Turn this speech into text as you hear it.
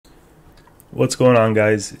What's going on,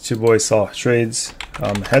 guys? It's your boy Saul Trades.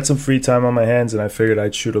 Had some free time on my hands and I figured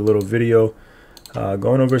I'd shoot a little video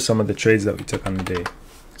going over some of the trades that we took on the day.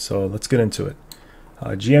 So let's get into it.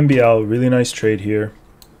 GMBL, really nice trade here.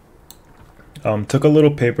 Took a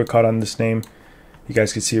little paper cut on this name. You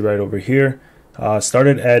guys can see right over here.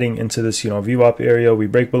 Started adding into this VWAP area. We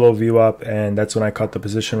break below VWAP and that's when I cut the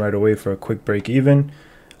position right away for a quick break even.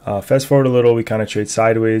 Fast forward a little, we kind of trade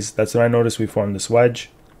sideways. That's when I noticed we formed this wedge.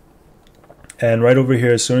 And right over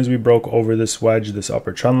here, as soon as we broke over this wedge, this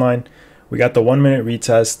upper trend line, we got the 1 minute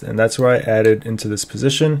retest, and that's where I added into this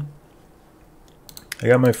position. I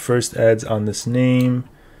got my first ads on this name.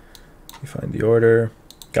 Let me find the order.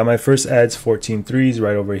 Got my first ads, 14 threes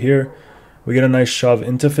right over here. We get a nice shove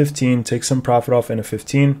into 15, take some profit off into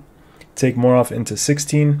 15, take more off into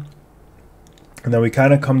 16. And then we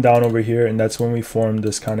kind of come down over here, and that's when we formed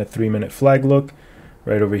this kind of 3 minute flag look.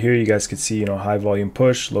 Right over here, you guys could see, high volume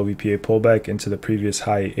push, low VPA pullback into the previous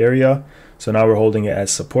high area. So now we're holding it as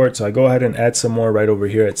support. So I go ahead and add some more right over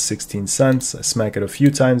here at 16 cents. I smack it a few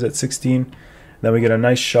times at 16. Then we get a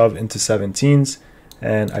nice shove into 17s.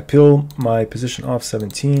 And I peel my position off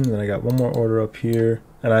 17. Then I got one more order up here.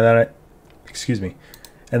 And then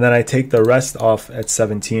I take the rest off at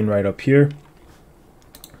 17 right up here.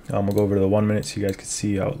 We'll go over to the 1 minute so you guys can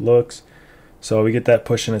see how it looks. So we get that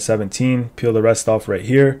push in at 17, peel the rest off right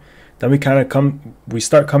here. Then we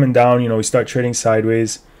start coming down, we start trading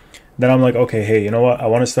sideways. Then I'm like, okay, hey, you know what? I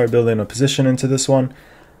want to start building a position into this one.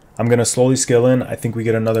 I'm going to slowly scale in. I think we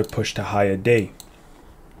get another push to high a day.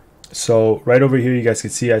 So right over here, you guys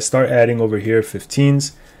can see I start adding over here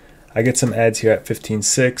 15s. I get some ads here at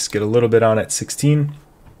 15.6, get a little bit on at 16.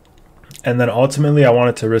 And then ultimately I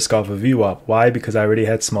wanted to risk off a VWAP. Why? Because I already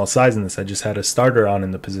had small size in this. I just had a starter on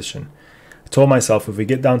in the position. Told myself if we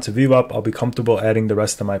get down to VWAP, I'll be comfortable adding the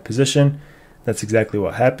rest of my position. That's exactly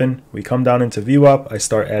what happened. We come down into VWAP, I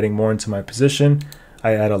start adding more into my position.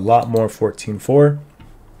 I add a lot more 14.4.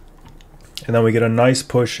 And then we get a nice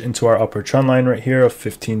push into our upper trend line right here of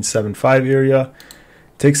 15.75 area.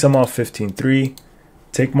 Take some off 15.3.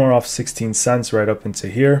 Take more off 16 cents right up into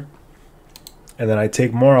here. And then I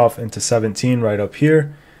take more off into 17 right up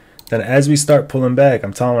here. Then as we start pulling back,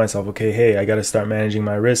 I'm telling myself, okay, hey, I got to start managing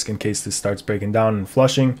my risk in case this starts breaking down and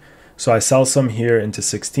flushing. So I sell some here into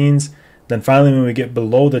 16s. Then finally, when we get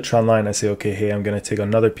below the trend line, I say, okay, hey, I'm going to take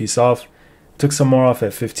another piece off. Took some more off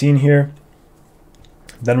at 15 here.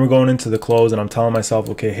 Then we're going into the close and I'm telling myself,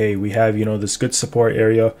 okay, hey, we have, this good support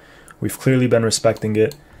area. We've clearly been respecting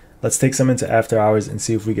it. Let's take some into after hours and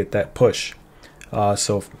see if we get that push.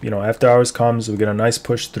 So after hours comes, we get a nice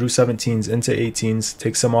push through 17s into 18s,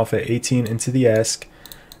 take some off at 18 into the ask,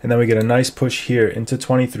 and then we get a nice push here into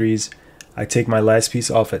 23s. I take my last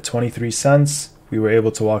piece off at 23 cents. We were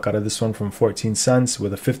able to walk out of this one from 14 cents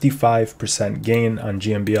with a 55% gain on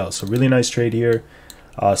GMBL. So really nice trade here.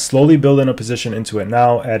 Slowly building a position into it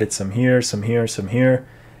now. Added some here, some here, some here,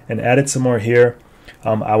 and added some more here.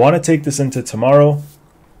 I want to take this into tomorrow.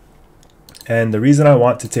 And the reason I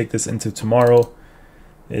want to take this into tomorrow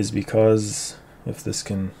is because if this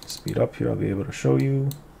can speed up here, I'll be able to show you.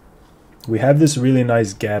 We have this really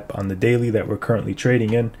nice gap on the daily that we're currently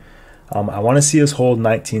trading in. I want to see us hold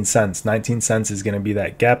 19 cents. 19 cents is going to be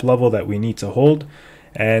that gap level that we need to hold.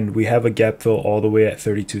 And we have a gap fill all the way at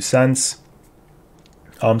 32 cents.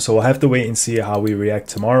 So we'll have to wait and see how we react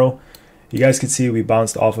tomorrow. You guys can see we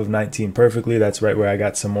bounced off of 19 perfectly. That's right where I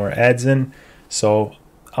got some more ads in. So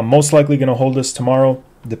I'm most likely going to hold this tomorrow,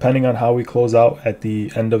 depending on how we close out at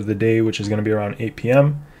the end of the day, which is going to be around 8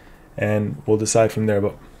 p.m. And we'll decide from there.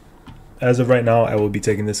 But as of right now, I will be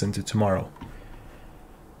taking this into tomorrow.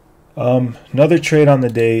 Another trade on the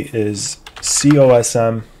day is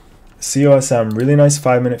COSM. COSM, really nice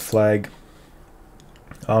 5 minute flag.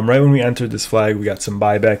 Right when we entered this flag, we got some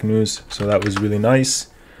buyback news. So that was really nice.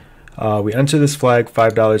 We entered this flag,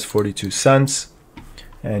 $5.42.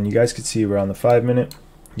 And you guys can see we're on the 5 minute.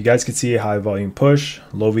 You guys can see a high volume push,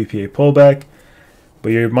 low VPA pullback,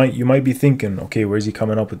 but you might be thinking, okay, where's he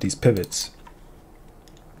coming up with these pivots?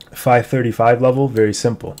 535 level, very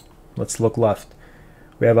simple. Let's look left.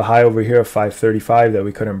 We have a high over here of 535 that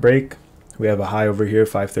we couldn't break. We have a high over here,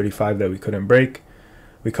 535 that we couldn't break.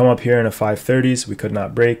 We come up here in a 530s, we could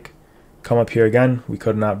not break. Come up here again, we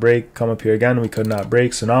could not break. Come up here again, we could not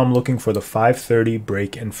break. So now I'm looking for the 530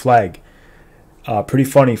 break and flag. Pretty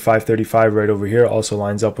funny, 535 right over here also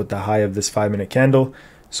lines up with the high of this 5 minute candle.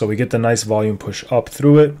 So we get the nice volume push up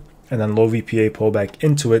through it and then low VPA pullback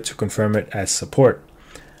into it to confirm it as support.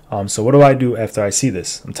 So what do I do after I see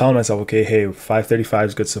this? I'm telling myself, okay, hey, 535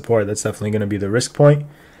 is good support. That's definitely going to be the risk point.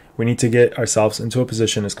 we need to get ourselves into a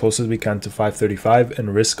position as close as we can to 535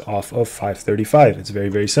 and risk off of 535. It's very,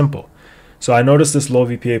 very simple. So I noticed this low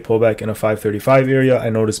VPA pullback in a 535 area.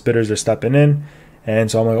 I noticed bidders are stepping in.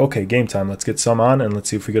 And so I'm like, okay, game time. Let's get some on and let's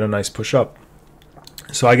see if we get a nice push up.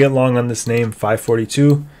 So I get long on this name,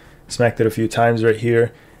 542. Smacked it a few times right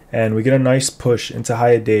here. And we get a nice push into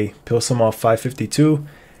high a day. Peel some off 552.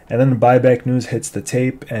 And then the buyback news hits the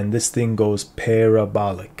tape. And this thing goes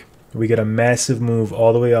parabolic. We get a massive move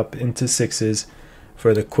all the way up into sixes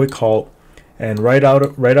for the quick halt. And right out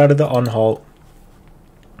of the unhalt,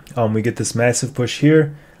 we get this massive push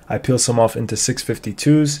here. I peel some off into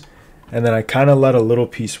 652s, and then I kind of let a little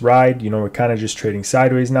piece ride. You know, we're kind of just trading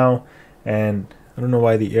sideways now, and I don't know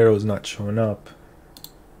why the arrow is not showing up.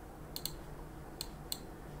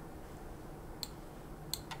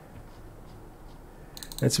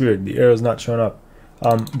 That's weird. The arrow's not showing up.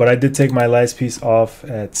 But I did take my last piece off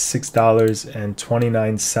at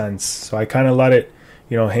 $6.29. So I kind of let it,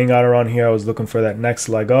 you know, hang out around here. I was looking for that next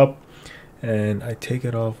leg up. And I take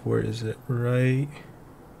it off, where is it? Right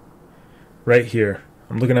here.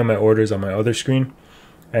 I'm looking at my orders on my other screen,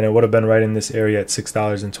 and it would have been right in this area at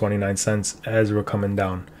 $6.29 as we're coming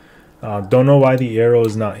down. Don't know why the arrow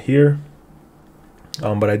is not here,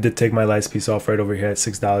 but I did take my last piece off right over here at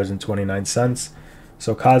 $6.29.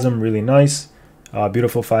 So COSM, really nice.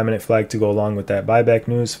 Beautiful 5-minute flag to go along with that buyback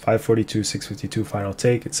news. 542, 652 final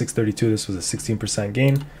take. At 632, this was a 16%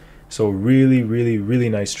 gain. So really, really, really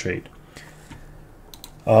nice trade.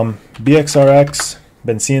 BXRX,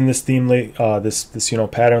 been seeing this theme late, this you know,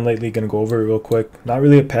 pattern lately. Gonna go over it real quick. Not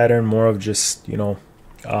really a pattern, more of just, you know,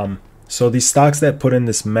 so these stocks that put in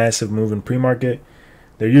this massive move in pre-market,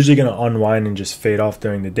 they're usually gonna unwind and just fade off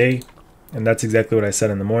during the day, and that's exactly what I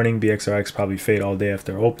said in the morning. BXRX probably fade all day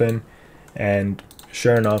after open, and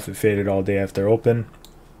sure enough, it faded all day after open.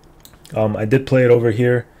 I did play it over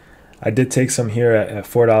here. I did take some here at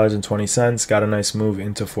 $4.20. Got a nice move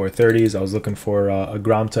into 430s. I was looking for a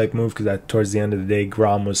Grom type move because towards the end of the day,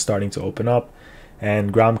 Grom was starting to open up,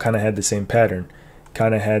 and Grom kind of had the same pattern.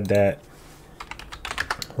 Kind of had that.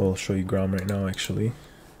 Well, I'll show you Grom right now, actually.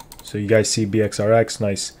 So you guys see BXRX,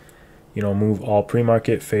 nice, you know, move all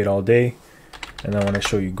pre-market, fade all day, and then when I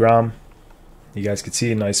show you Grom, you guys could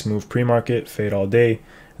see a nice move pre-market, fade all day,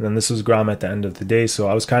 and then this was Grom at the end of the day. So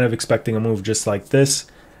I was kind of expecting a move just like this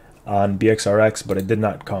on BXRX, but it did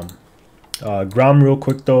not come. Grom, real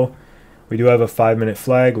quick though, we do have a 5-minute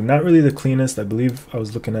flag. Not really the cleanest. I believe I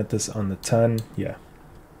was looking at this on the 10. Yeah.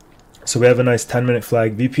 So we have a nice 10-minute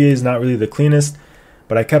flag. VPA is not really the cleanest,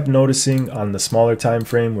 but I kept noticing on the smaller time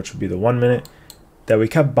frame, which would be the 1 minute, that we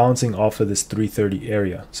kept bouncing off of this 330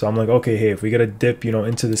 area. So I'm like, okay, hey, if we get a dip, you know,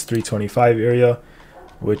 into this 325 area,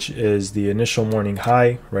 which is the initial morning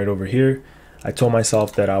high right over here, I told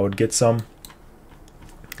myself that I would get some.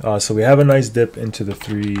 So we have a nice dip into the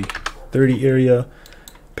 330 area,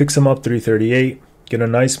 pick some up 338, get a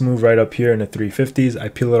nice move right up here in the 350s. I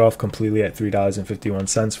peel it off completely at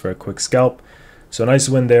 $3.51 for a quick scalp. So nice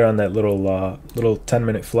win there on that little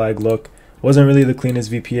 10-minute flag look. Wasn't really the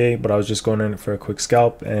cleanest VPA, but I was just going in for a quick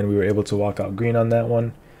scalp, and we were able to walk out green on that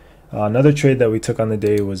one. Another trade that we took on the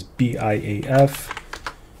day was BIAF.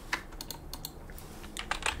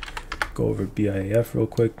 Go over BIAF real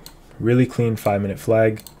quick. Really clean 5-minute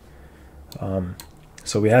flag.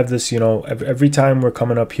 So we have this, you know, every time we're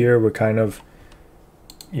coming up here, we're kind of,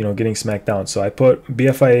 you know, getting smacked down. So I put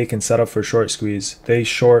BFIA can set up for short squeeze. They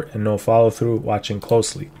short and no follow through, watching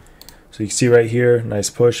closely. So you can see right here, nice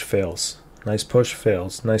push, fails. Nice push,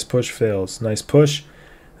 fails. Nice push, fails. Nice push.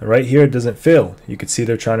 And right here, it doesn't fail. You can see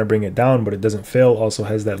they're trying to bring it down, but it doesn't fail. Also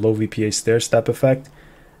has that low VPA stair step effect.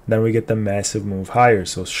 Then we get the massive move higher.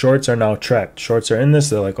 So shorts are now trapped. Shorts are in this.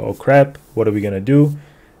 They're like, oh crap, what are we going to do?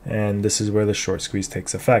 And this is where the short squeeze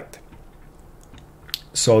takes effect.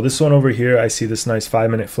 So this one over here, I see this nice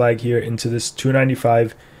 5-minute flag here into this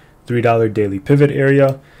 295 $3 daily pivot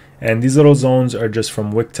area. And these little zones are just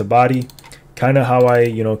from wick to body. Kind of how I,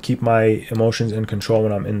 you know, keep my emotions in control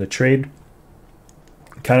when I'm in the trade.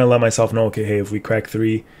 Kind of let myself know, okay, hey, if we crack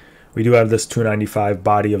 3, we do have this 295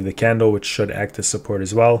 body of the candle, which should act as support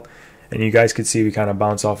as well. And you guys could see we kind of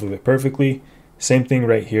bounce off of it perfectly. Same thing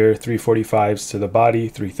right here, 345s to the body,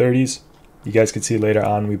 330s. You guys could see later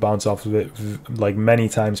on we bounce off of it like many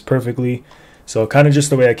times perfectly. So kind of just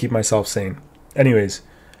the way I keep myself sane. Anyways,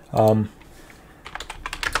 let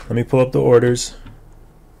me pull up the orders.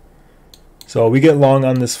 So we get long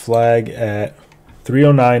on this flag at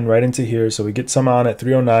 309 right into here. So we get some on at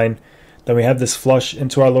 309. Then we have this flush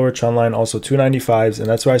into our lower trend line, also 295s, and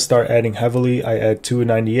that's where I start adding heavily. I add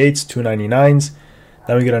 298s, 299s.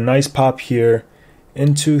 Then we get a nice pop here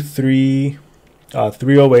into 3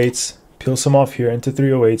 308s, peel some off here into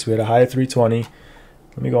 308s. We had a high of 320.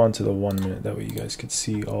 Let me go on to the 1 minute, that way you guys could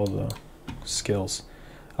see all the skills.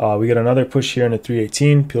 We get another push here in a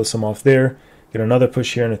 318, peel some off there. Get another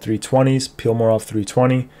push here in a 320s, peel more off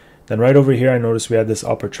 320. Then right over here, I noticed we had this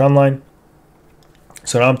upper trend line.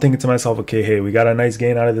 So now I'm thinking to myself, okay, hey, we got a nice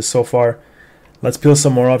gain out of this so far. Let's peel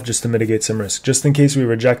some more off just to mitigate some risk. Just in case we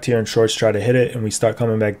reject here and shorts try to hit it and we start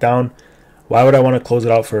coming back down, why would I want to close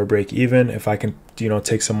it out for a break even if I can,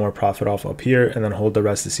 take some more profit off up here and then hold the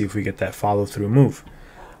rest to see if we get that follow through move.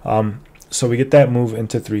 So we get that move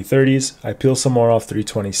into 330s. I peel some more off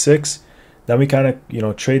 326. Then we kind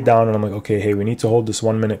of, trade down and I'm like, okay, hey, we need to hold this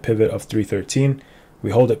 1 minute pivot of 313. We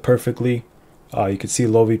hold it perfectly. You can see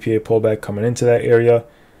low VPA pullback coming into that area.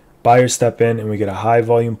 Buyers step in and we get a high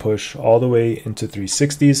volume push all the way into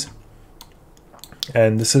 360s.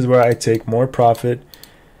 And this is where I take more profit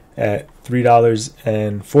at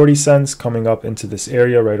 $3.40 coming up into this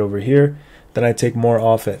area right over here. Then I take more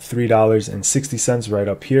off at $3.60 right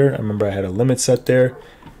up here. I remember I had a limit set there.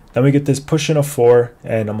 Then we get this push in a 4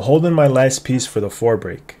 and I'm holding my last piece for the 4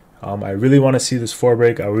 break. I really want to see this 4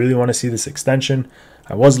 break. I really want to see this extension.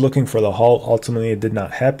 I was looking for the halt. Ultimately, it did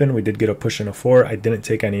not happen. We did get a push in a 4. I didn't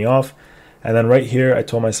take any off. And then right here, I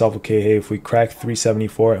told myself, okay, hey, if we crack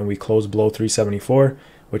 374 and we close below 374,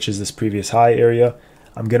 which is this previous high area,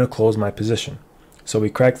 I'm going to close my position. So we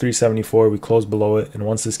crack 374, we close below it, and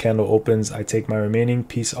once this candle opens, I take my remaining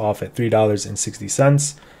piece off at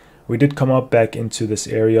 $3.60. We did come up back into this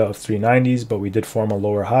area of 390s, but we did form a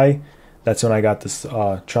lower high. That's when I got this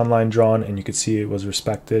trend line drawn, and you could see it was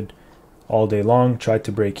respected all day long. Tried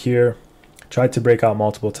to break here, tried to break out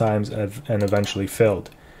multiple times, and eventually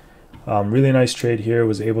failed. Really nice trade here.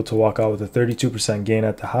 Was able to walk out with a 32% gain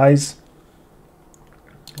at the highs.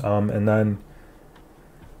 And then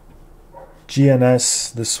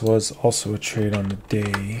GNS, this was also a trade on the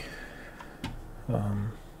day.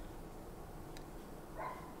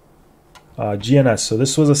 GNS, so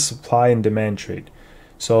this was a supply and demand trade.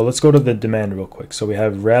 So let's go to the demand real quick. So we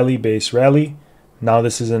have rally, base, rally. Now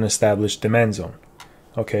this is an established demand zone.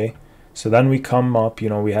 Okay, so then we come up,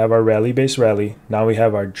 we have our rally, base, rally. Now we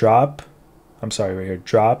have our drop. I'm sorry, right here,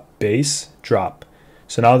 drop, base, drop.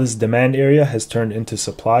 So now this demand area has turned into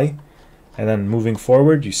supply. And then moving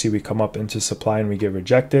forward, you see we come up into supply and we get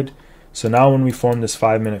rejected. So now when we form this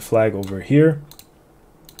 5 minute flag over here,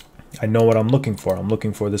 I know what I'm looking for. I'm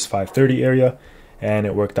looking for this 530 area, and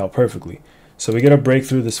it worked out perfectly. So we get a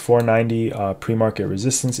breakthrough this 490 pre-market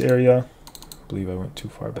resistance area. I believe I went too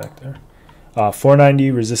far back there.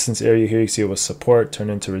 490 resistance area here. You see it was support,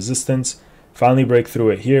 turned into resistance. Finally break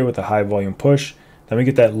through it here with a high volume push. Then we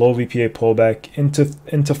get that low VPA pullback into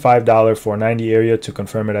 $5 490 area to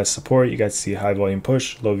confirm it as support. You guys see a high volume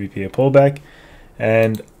push, low VPA pullback.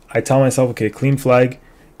 And I tell myself, okay, clean flag.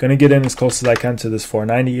 Gonna get in as close as I can to this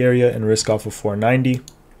 490 area and risk off of 490.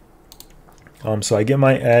 So I get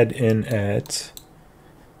my add in at,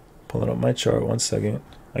 pulling up my chart 1 second.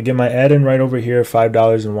 I get my add in right over here,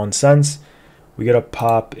 $5.01. We get a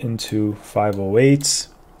pop into 508s,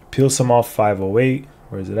 peel some off 508.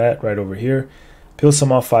 Where is it at? Right over here. Peel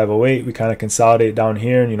some off 508. We kind of consolidate down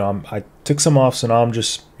here, and I took some off, so now I'm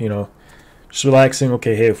just just relaxing.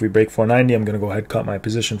 Okay, hey, if we break 490, I'm gonna go ahead and cut my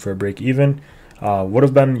position for a break even. Would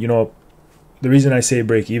have been, the reason I say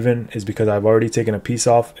break even is because I've already taken a piece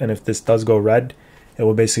off, and if this does go red, it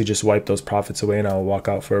will basically just wipe those profits away and I will walk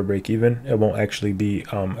out for a break even. It won't actually be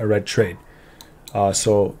a red trade.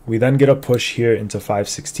 So we then get a push here into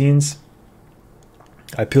 516s.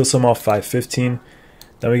 I peel some off 515.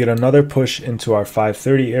 Then we get another push into our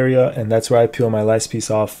 530 area, and that's where I peel my last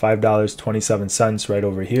piece off, $5.27 right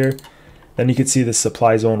over here. Then you can see the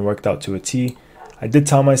supply zone worked out to a T. I did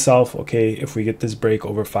tell myself, okay, if we get this break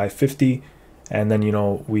over 550, and then,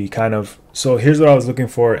 we kind of, so here's what I was looking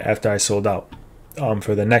for after I sold out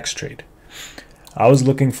for the next trade. I was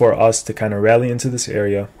looking for us to kind of rally into this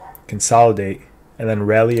area, consolidate, and then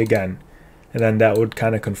rally again. And then that would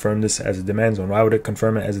kind of confirm this as a demand zone. Why would it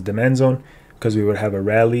confirm it as a demand zone? Because we would have a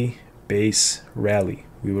rally, base, rally.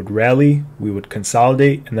 We would rally, we would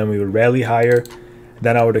consolidate, and then we would rally higher.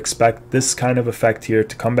 Then I would expect this kind of effect here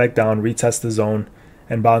to come back down, retest the zone,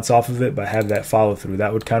 and bounce off of it, but have that follow through.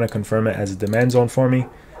 That would kind of confirm it as a demand zone for me.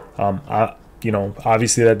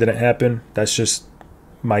 Obviously that didn't happen. That's just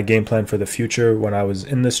my game plan for the future when I was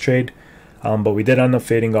in this trade. But we did end up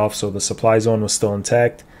fading off, so the supply zone was still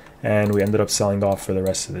intact, and we ended up selling off for the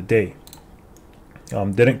rest of the day.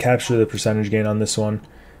 Didn't capture the percentage gain on this one,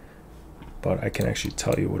 but I can actually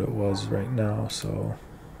tell you what it was right now. So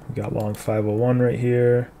we got long 501 right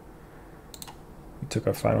here. We took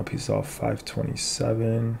our final piece off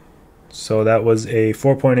 527. So that was a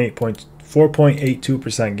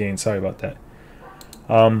 4.82% gain. Sorry about that.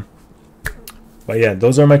 But yeah,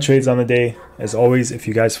 those are my trades on the day. As always, if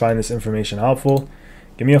you guys find this information helpful,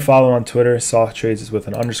 give me a follow on Twitter. Soft Trades is with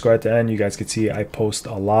an underscore at the end. You guys can see I post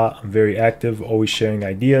a lot. I'm very active, always sharing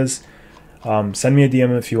ideas. Send me a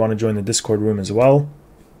DM if you want to join the Discord room as well.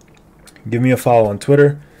 Give me a follow on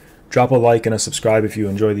Twitter. Drop a like and a subscribe if you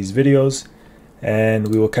enjoy these videos. And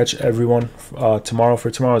we will catch everyone tomorrow for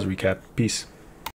tomorrow's recap. Peace.